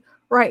need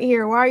right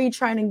here. Why are you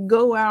trying to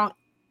go out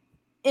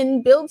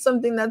and build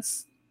something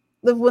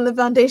when the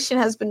foundation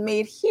has been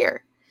made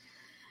here?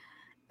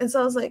 And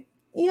so I was like,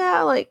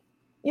 yeah, like,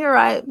 you're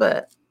right.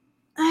 But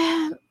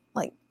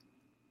like,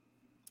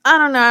 I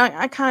don't know.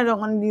 I kind of don't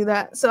want to do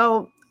that.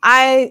 So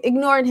I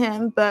ignored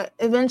him. But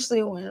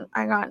eventually when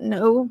I got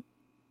no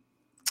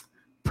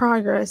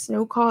progress,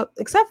 no call,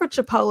 except for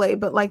Chipotle,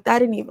 but like that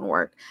didn't even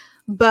work.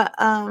 But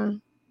I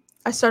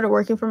started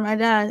working for my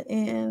dad,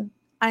 and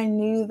I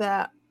knew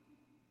that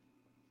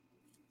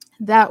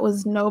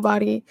was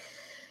nobody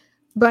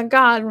but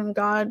God. When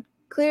God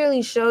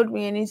clearly showed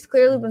me, and he's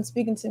clearly been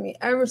speaking to me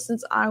ever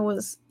since I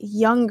was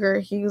younger,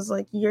 he was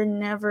like, you're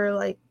never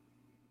like,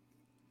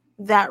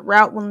 that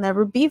route will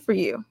never be for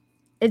you.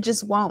 It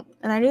just won't.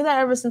 And I knew that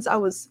ever since I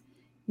was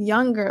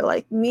younger.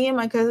 Like, me and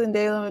my cousin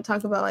Dalen would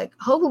talk about, like,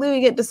 hopefully we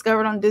get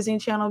discovered on Disney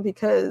Channel,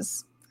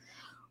 because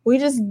we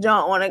just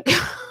don't want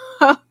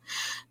to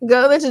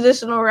go the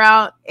traditional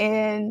route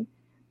and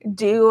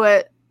do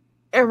what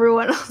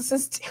everyone else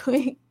is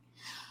doing.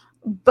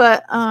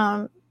 But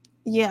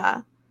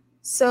yeah.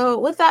 So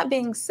with that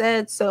being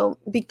said, so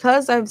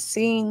because I've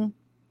seen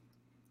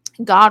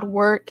God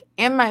work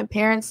in my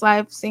parents'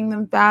 life, seeing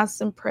them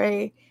fast and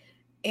pray,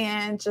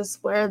 and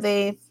just where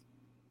they've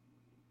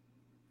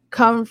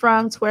come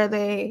from to where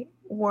they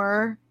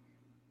were,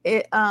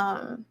 it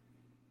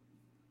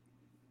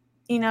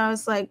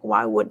it's like,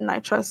 why wouldn't I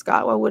trust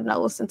God? Why wouldn't I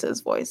listen to his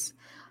voice?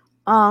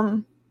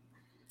 So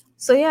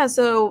yeah,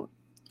 so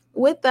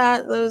with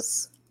that,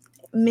 those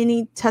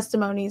many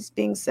testimonies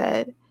being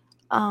said,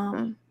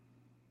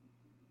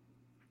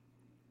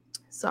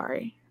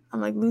 sorry,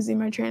 I'm like losing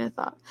my train of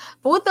thought.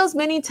 But with those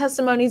many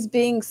testimonies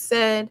being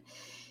said,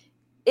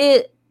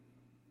 it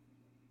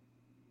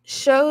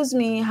shows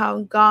me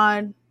how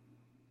God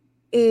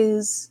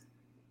is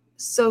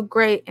so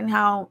great, and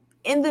how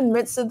in the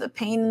midst of the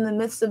pain, in the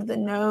midst of the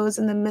no's,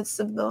 in the midst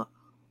of the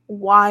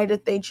why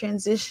did they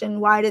transition,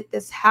 why did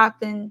this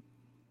happen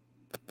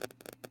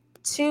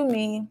to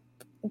me,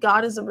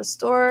 God is a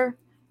restorer,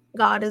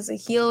 God is a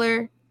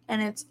healer,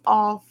 and it's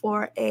all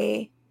for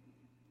a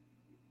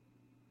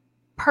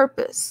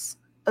purpose,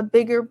 a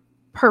bigger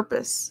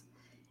purpose.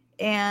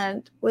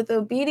 And with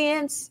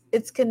obedience,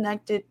 it's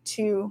connected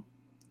to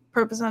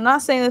purpose. I'm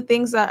not saying the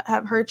things that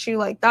have hurt you,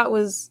 like that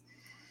was,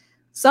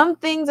 some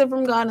things are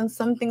from God and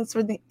some things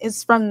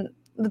is from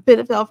the pit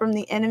of hell, from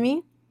the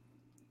enemy.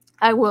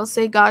 I will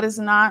say God is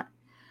not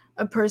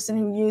a person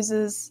who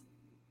uses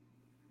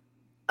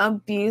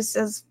abuse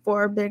as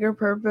for a bigger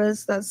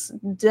purpose. That's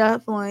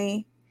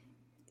definitely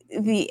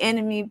the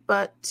enemy,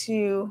 but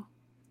to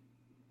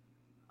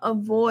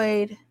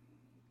avoid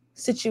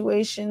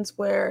situations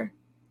where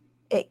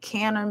it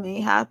can or may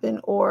happen,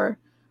 or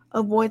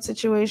avoid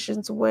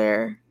situations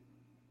where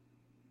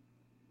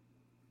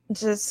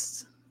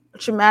just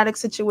traumatic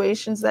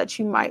situations that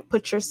you might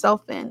put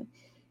yourself in,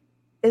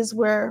 is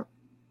where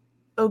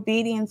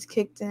obedience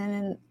kicked in.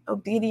 And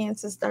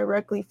obedience is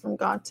directly from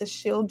God to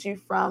shield you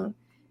from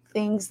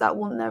things that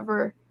will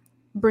never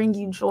bring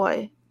you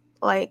joy.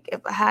 Like,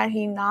 if had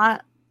he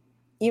not,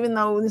 even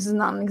though this is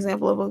not an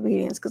example of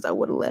obedience because I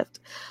would have left,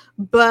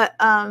 but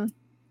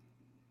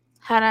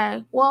had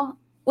I, well,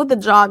 with the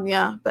job,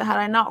 yeah, but had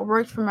I not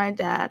worked for my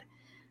dad,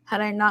 had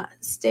I not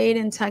stayed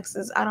in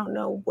Texas, I don't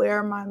know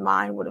where my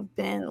mind would have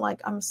been. Like,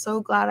 I'm so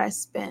glad I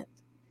spent,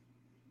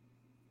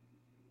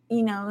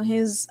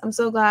 I'm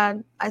so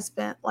glad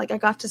I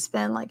got to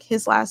spend like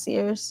his last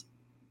years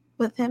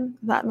with him,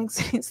 if that makes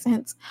any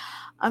sense.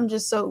 I'm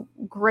just so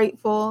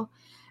grateful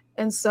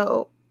and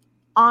so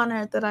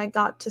honored that I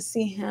got to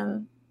see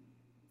him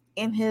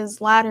in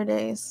his latter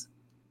days.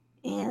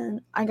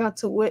 And I got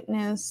to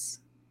witness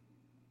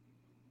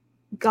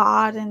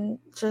God and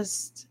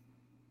just,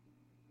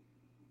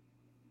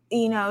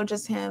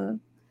 just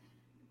him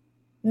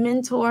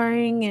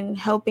mentoring and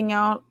helping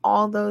out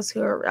all those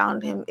who are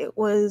around him. It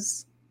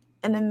was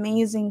an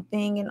amazing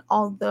thing. And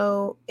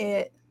although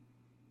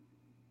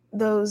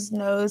those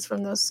no's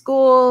from those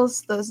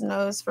schools, those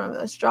no's from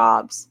those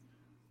jobs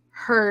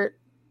hurt,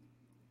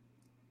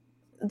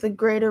 the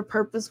greater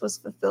purpose was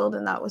fulfilled,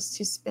 and that was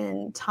to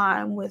spend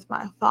time with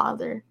my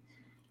father.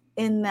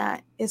 And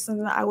that is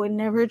something that I would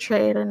never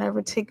trade or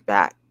never take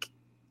back,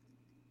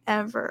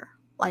 ever.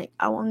 Like,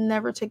 I will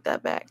never take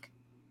that back,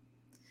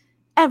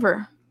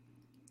 ever.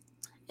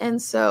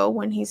 And so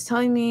when he's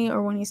telling me,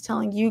 or when he's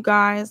telling you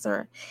guys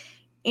or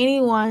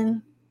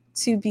anyone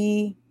to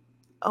be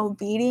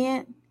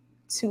obedient,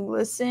 to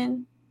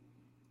listen,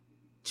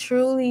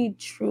 truly,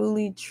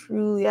 truly,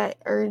 truly, I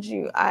urge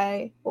you.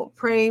 I will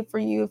pray for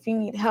you. If you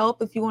need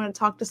help, if you want to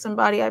talk to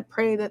somebody, I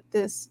pray that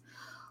this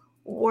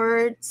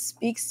word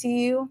speaks to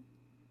you.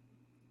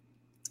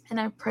 And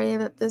I pray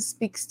that this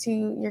speaks to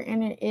your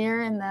inner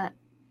ear, and that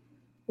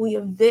we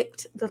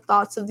evict the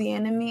thoughts of the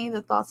enemy,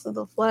 the thoughts of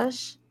the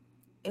flesh,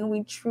 and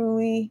we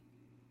truly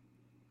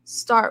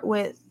start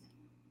with,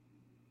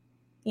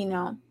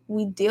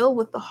 we deal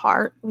with the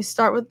heart. We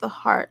start with the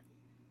heart,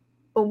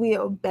 but we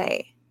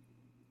obey.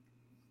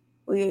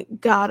 You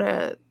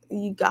gotta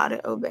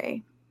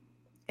obey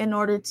in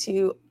order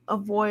to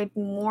avoid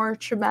more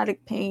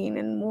traumatic pain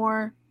and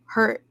more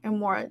hurt and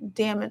more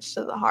damage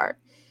to the heart.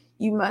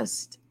 You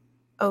must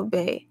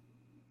obey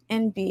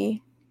and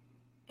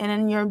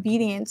in your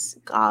obedience,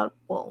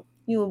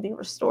 you will be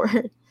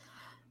restored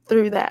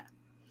through that.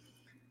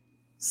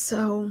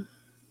 So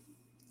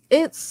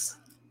it's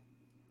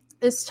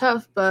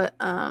tough, but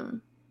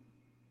and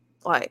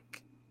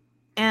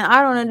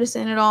I don't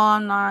understand it all.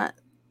 I'm not,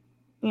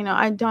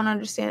 I don't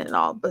understand it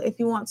all. But if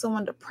you want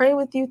someone to pray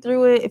with you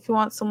through it, if you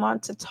want someone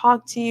to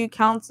talk to you,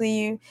 counsel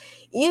you,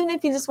 even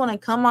if you just want to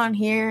come on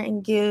here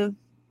and give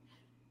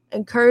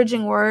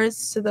encouraging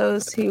words to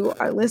those who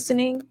are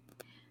listening,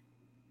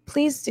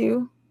 please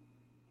do,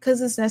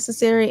 because it's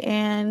necessary.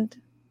 And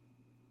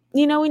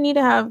we need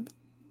to have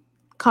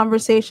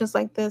conversations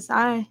like this.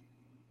 I've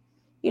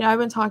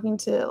been talking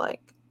to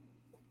like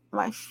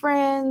my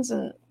friends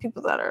and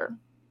people that are,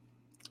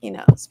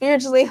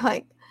 spiritually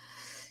like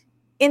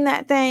in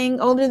that thing,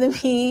 older than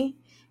me,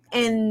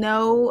 and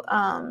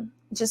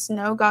just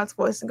know God's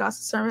voice and God's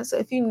discernment. So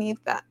if you need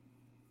that,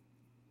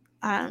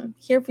 I'm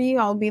here for you.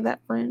 I'll be that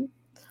friend.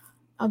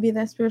 I'll be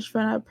that spiritual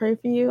friend. I'll pray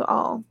for you.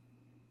 I'll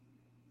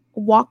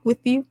walk with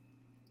you.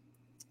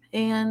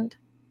 And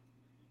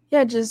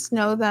yeah, just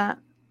know that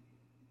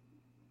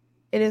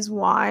it is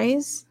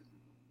wise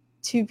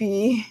to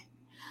be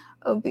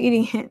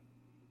obedient.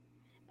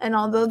 And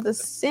although the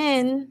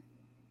sin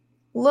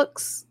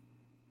looks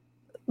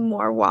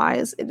more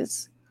wise, it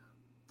is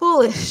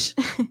foolish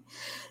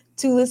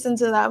to listen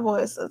to that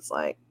voice. It's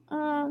like,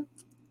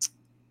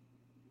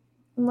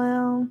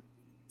 well,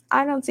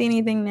 I don't see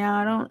anything now.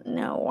 I don't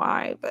know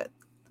why, but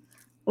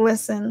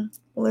listen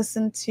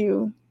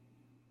to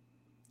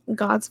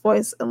God's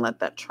voice and let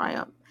that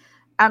triumph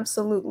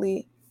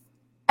absolutely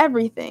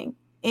everything.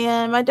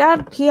 And my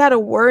dad, he had a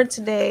word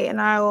today,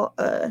 and I'll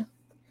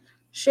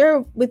share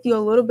with you a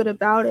little bit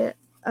about it.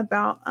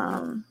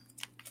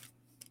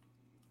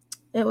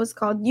 It was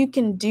called "You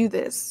Can Do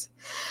This."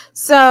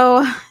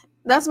 So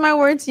that's my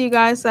word to you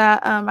guys,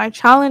 that I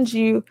challenge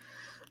you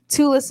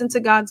to listen to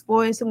God's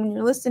voice, and when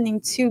you're listening,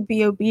 to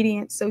be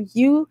obedient. So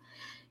you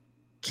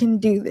can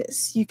do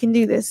this. You can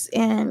do this.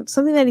 And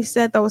something that he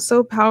said that was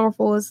so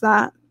powerful is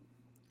that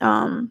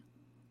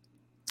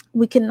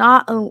we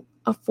cannot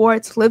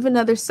afford to live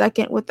another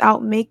second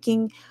without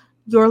making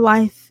your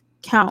life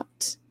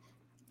count.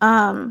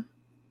 And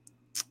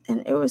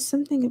it was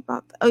something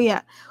about that. Oh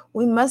yeah,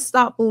 we must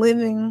stop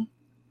living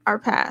our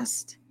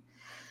past.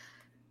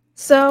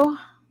 So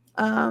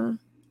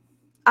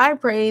I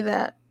pray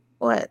that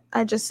what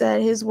I just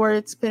said, his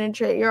words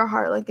penetrate your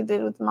heart like it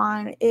did with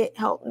mine. It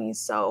helped me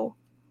so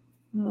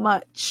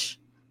much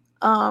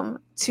to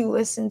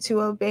listen,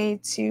 to obey,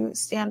 to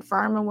stand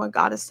firm in what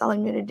God is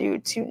telling me to do,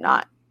 to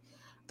not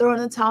throw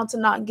in the towel, to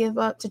not give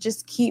up, to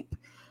just keep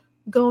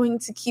going,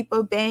 to keep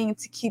obeying,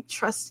 to keep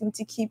trusting,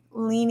 to keep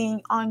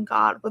leaning on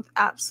God with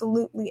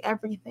absolutely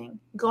everything,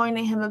 going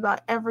to him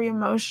about every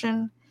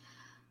emotion,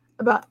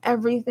 about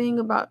everything,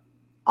 about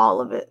all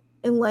of it,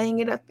 and laying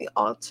it at the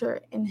altar,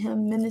 and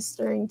him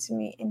ministering to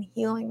me and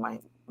healing my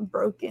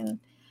broken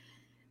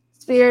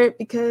spirit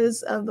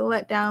because of the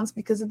letdowns,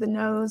 because of the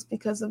no's,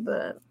 because of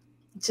the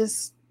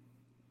just,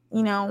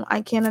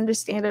 I can't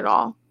understand it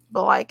all.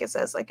 But like it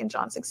says, like in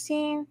John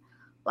 16,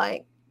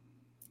 like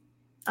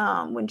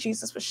when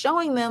Jesus was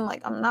showing them,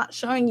 like, I'm not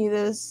showing you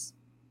this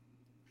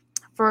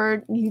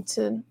for you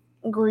to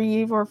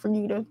grieve or for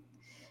you to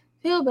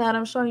feel bad.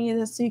 I'm showing you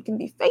this so you can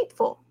be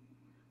faithful.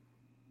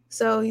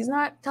 So he's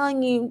not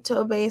telling you to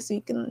obey so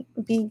you can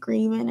be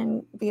grieving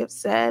and be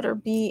upset or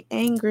be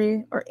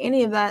angry or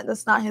any of that.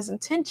 That's not his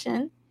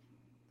intention.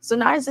 So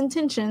not his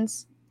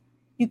intentions.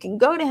 You can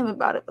go to him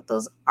about it, but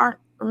those aren't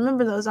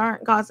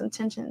God's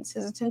intentions.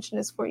 His intention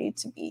is for you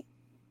to be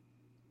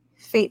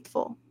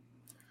faithful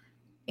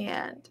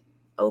and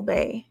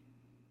obey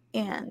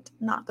and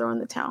not throw in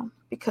the towel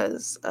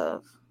because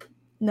of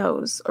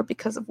no's or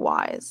because of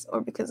why's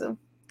or because of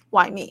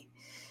why me,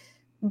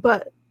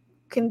 but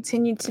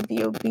continue to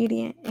be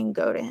obedient and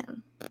go to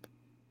him.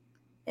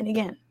 And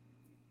again,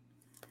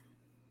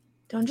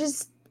 don't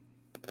just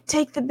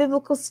take the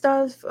biblical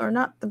stuff or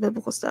not the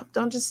biblical stuff.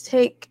 Don't just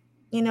take,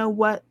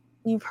 what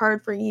you've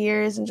heard for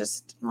years and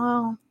just,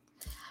 well,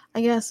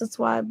 I guess that's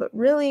why. But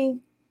really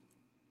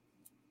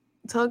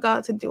tell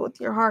God to deal with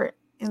your heart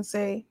and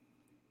say,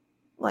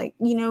 like,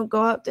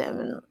 go up to him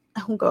and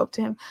I won't go up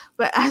to him,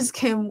 but ask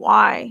him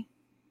why.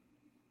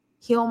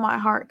 Heal my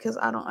heart because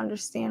I don't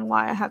understand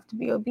why I have to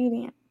be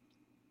obedient.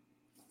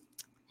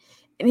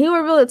 And he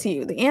will reveal it to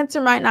you. The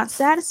answer might not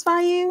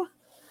satisfy you,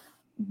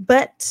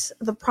 but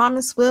the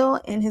promise will,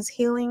 and his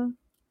healing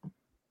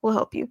will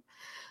help you.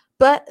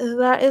 But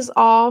that is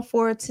all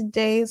for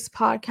today's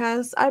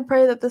podcast. I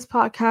pray that this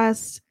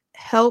podcast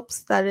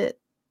helps, that it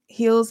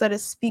heals, that it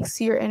speaks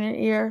to your inner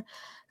ear,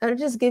 that it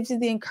just gives you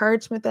the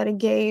encouragement that it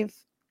gave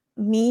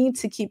me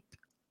to keep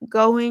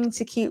going,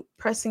 to keep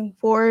pressing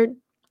forward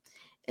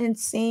and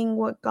seeing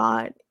what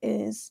God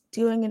is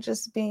doing and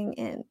just being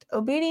in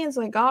obedience.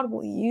 Like, God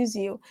will use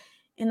you.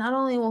 And not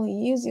only will he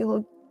use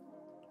you,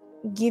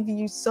 he'll give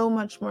you so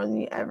much more than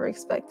you ever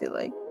expected,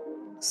 like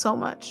so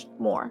much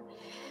more.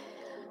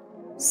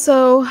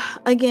 So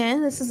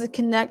again, this is a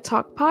Konnect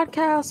Talk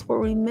podcast where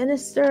we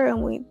minister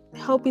and we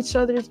help each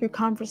other through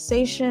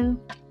conversation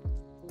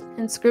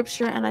and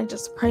scripture. And I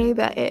just pray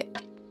that it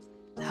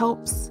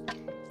helps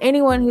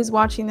anyone who's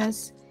watching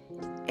this.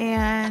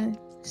 And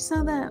just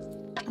know that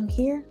I'm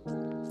here.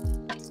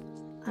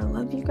 I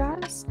love you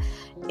guys.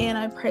 And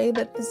I pray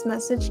that this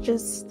message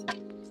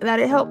that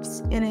it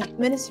helps and it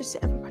ministers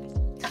to everybody.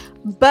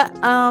 But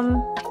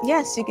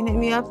yes, you can hit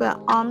me up at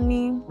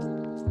omni.j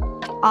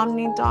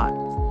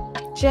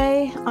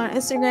on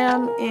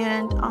Instagram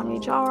and Omni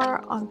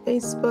Jahwar on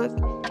Facebook.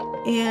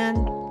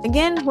 And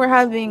again, we're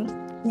having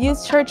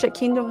youth church at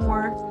Kingdom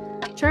War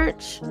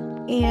Church,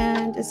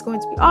 and it's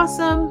going to be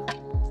awesome.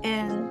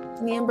 And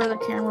me and Brother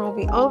Cameron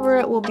will be over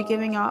it. We'll be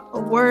giving out a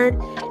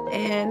word,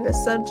 and the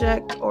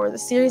subject or the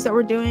series that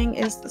we're doing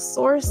is the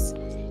source.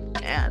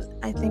 And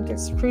I think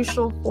it's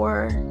crucial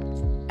for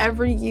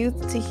every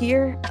youth to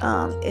hear.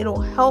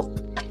 It'll help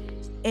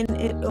and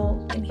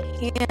it'll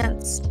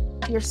enhance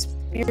your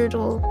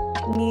spiritual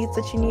needs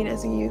that you need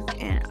as a youth.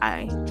 And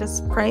I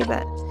just pray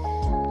that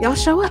y'all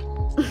show up.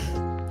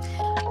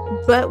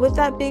 But with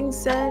that being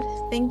said,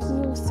 thank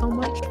you so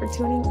much for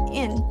tuning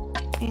in.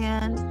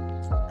 And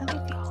I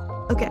love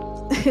y'all. Okay,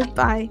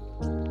 bye.